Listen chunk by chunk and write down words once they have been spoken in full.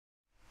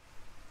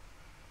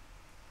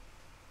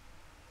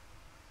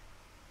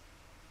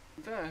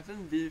So I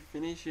haven't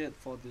finished yet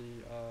for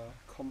the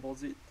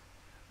composite,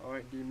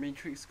 alright, the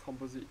matrix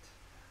composite,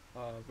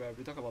 where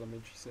we talk about the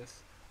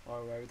matrices,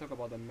 or where we talk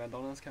about the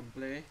McDonald's can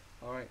play,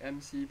 alright,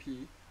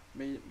 MCP,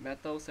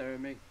 metal,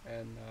 ceramic,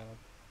 and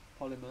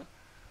polymer.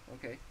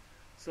 Okay,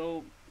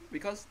 so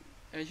because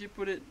I actually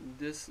put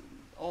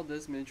all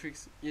this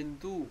matrix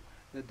into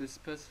the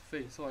dispersed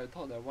phase, so I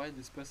thought that why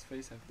dispersed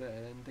phase have that,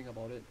 and then think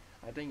about it,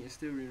 I think it's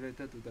still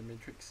related to the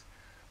matrix.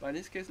 But in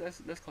this case,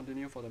 let's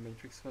continue for the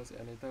matrix first,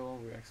 and later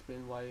on we'll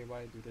explain why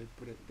do they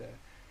put it there.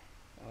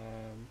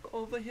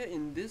 Over here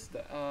in this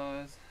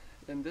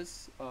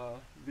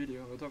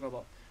video, we'll talk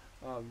about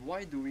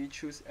why do we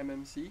choose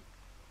MMC,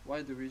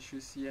 why do we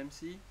choose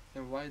CMC,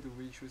 and why do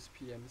we choose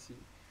PMC.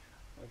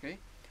 Okay,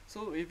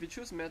 so if we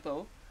choose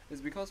metal,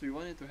 it's because we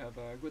want it to have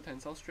a good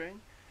tensile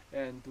strength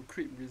and to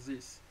creep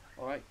resist.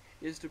 Alright,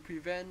 is to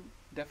prevent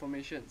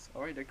deformations.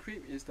 Alright, the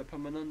creep is the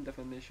permanent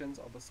deformations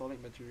of a solid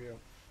material.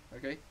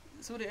 Okay,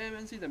 so the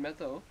MMC, the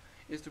metal,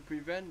 is to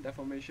prevent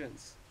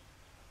deformations.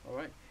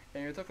 Alright,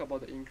 and you talk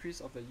about the increase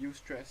of the yield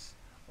stress.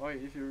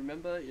 Alright, if you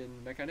remember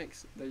in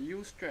mechanics, the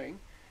yield strength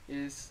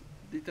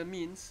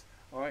determines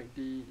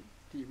the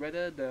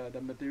whether the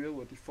material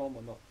will deform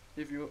or not.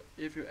 If you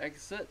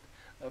exert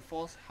a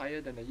force higher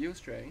than the yield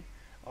strength,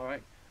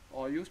 alright,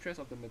 or yield stress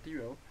of the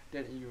material,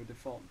 then it will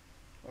deform.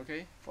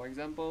 Okay, for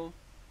example,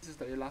 this is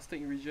the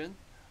elastic region.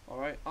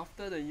 Alright,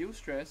 after the yield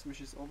stress,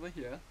 which is over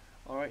here,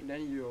 alright,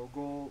 then you will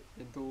go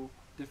into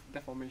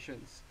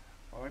deformations,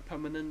 alright,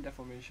 permanent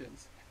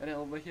deformations, and then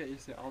over here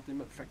is the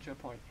ultimate fracture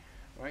point,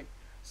 right?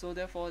 So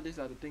therefore, these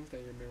are the things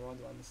that you may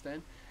want to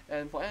understand.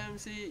 And for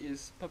MMC,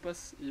 its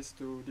purpose is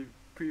to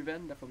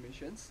prevent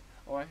deformations,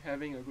 or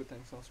having a good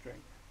tensile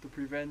strength to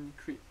prevent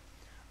creep.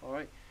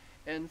 Alright,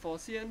 and for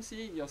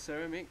CMC, your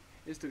ceramic,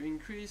 is to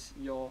increase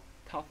your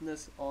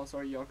toughness,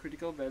 or your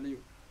critical value,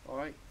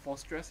 alright, for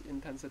stress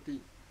intensity.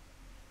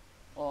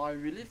 Or I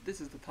believe this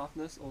is the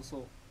toughness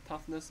also,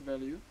 toughness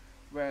value,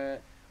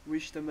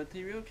 which the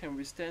material can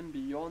withstand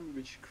beyond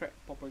which crack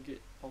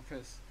propagate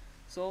occurs.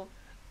 So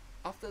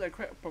after the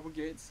crack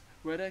propagates,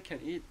 whether can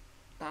it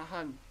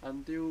tahan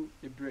until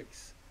it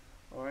breaks.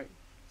 Alright,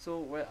 so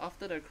where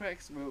after the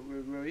cracks, will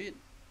it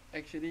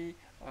actually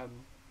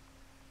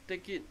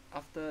take it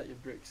after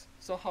it breaks?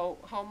 So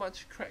how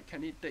much crack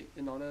can it take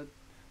in order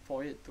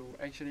for it to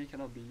actually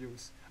cannot be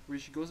used,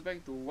 which goes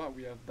back to what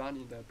we have done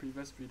in the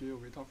previous video.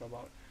 We talked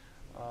about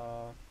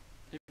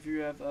if you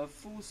have a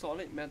full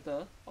solid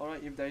metal,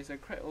 alright, if there is a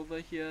crack over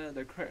here,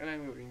 the crack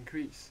length will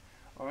increase.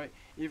 Alright,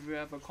 if you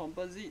have a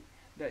composite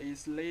that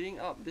is laying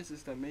up, this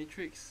is the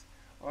matrix,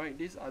 alright,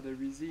 these are the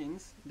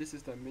resins, this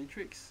is the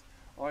matrix,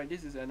 alright,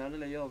 this is another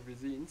layer of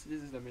resins,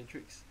 this is the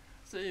matrix.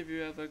 So if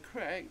you have a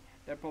crack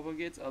that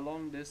propagates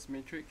along this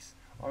matrix,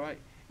 alright,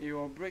 it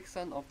will break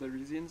some of the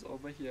resins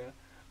over here,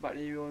 but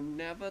it will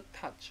never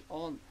touch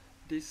on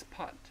this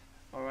part.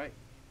 Alright,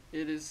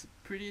 it is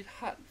pretty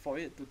hard for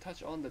it to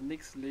touch on the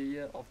next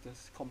layer of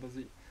this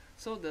composite.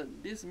 So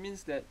this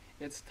means that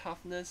its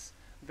toughness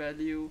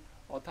value,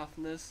 or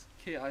toughness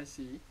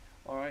KIC,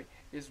 alright,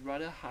 is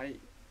rather high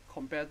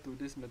compared to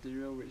this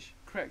material, which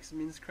cracks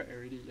means crack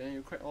already, and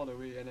you crack all the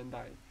way and then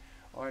die.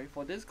 Alright,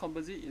 for this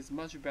composite is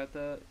much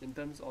better in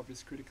terms of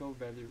its critical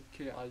value,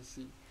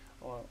 KIC,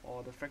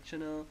 or the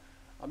fractional,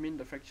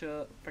 the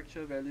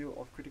fracture value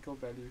of critical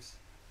values.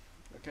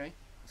 Okay,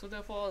 so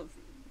therefore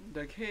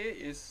the K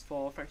is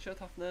for fracture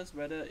toughness,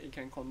 whether it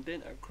can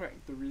contain a crack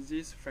to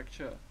resist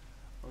fracture.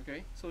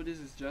 Okay, so this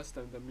is just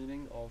the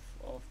meaning of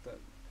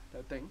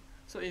the thing.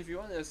 So if you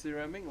want a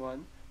ceramic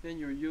one, then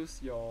you use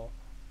your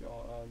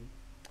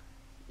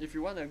if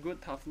you want a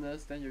good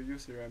toughness, then you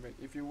use ceramic.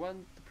 If you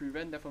want to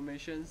prevent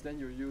deformations, then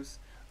you use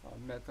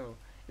metal.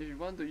 If you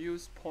want to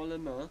use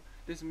polymer,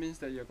 this means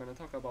that you're going to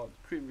talk about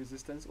creep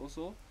resistance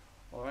also.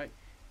 Alright,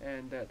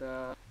 and that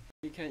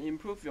it can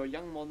improve your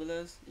Young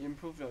modulus,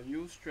 improve your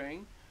yield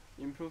strength,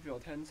 improve your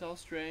tensile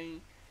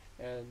strength,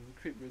 and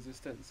creep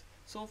resistance.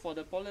 So for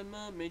the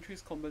polymer,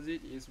 matrix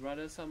composite is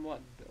rather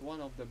somewhat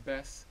one of the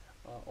best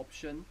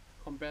option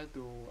compared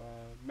to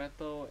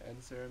metal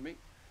and ceramic.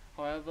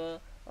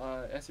 However,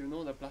 as you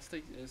know, the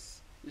plastic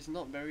is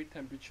not very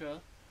temperature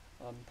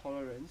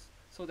tolerance.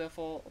 So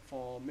therefore,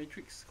 for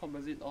matrix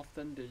composite,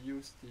 often they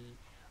use the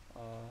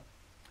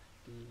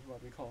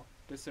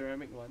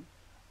ceramic one.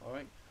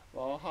 Alright.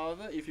 Well,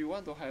 however, if you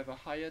want to have a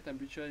higher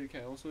temperature, you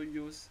can also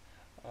use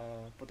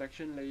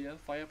protection layer,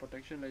 fire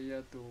protection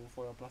layer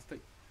for your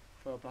plastic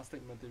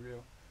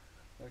material.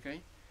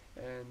 Okay,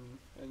 and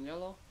yeah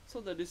lor. So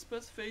the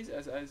dispersed phase,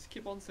 as I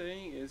keep on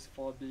saying, is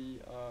for the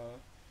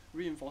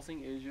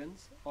reinforcing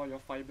agents or your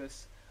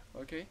fibers.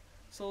 Okay,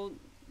 so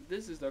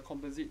this is the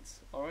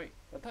composites. Alright,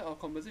 the type of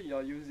composite you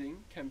are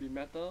using can be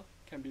metal,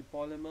 can be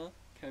polymer,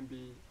 can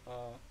be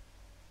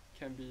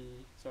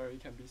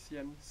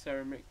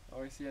ceramic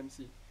or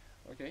CMC.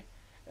 Okay,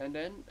 and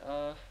then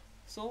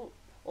so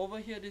over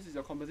here, this is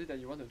your composite that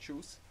you want to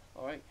choose.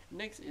 Alright,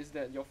 next is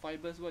that your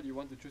fibers, what you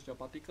want to choose, your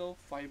particle,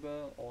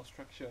 fiber, or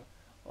structure.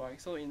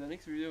 Alright, so in the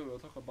next video we'll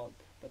talk about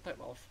the type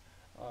of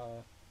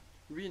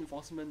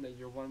reinforcement that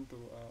you want to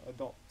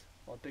adopt.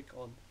 or take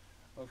on.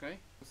 Okay,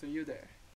 see you there.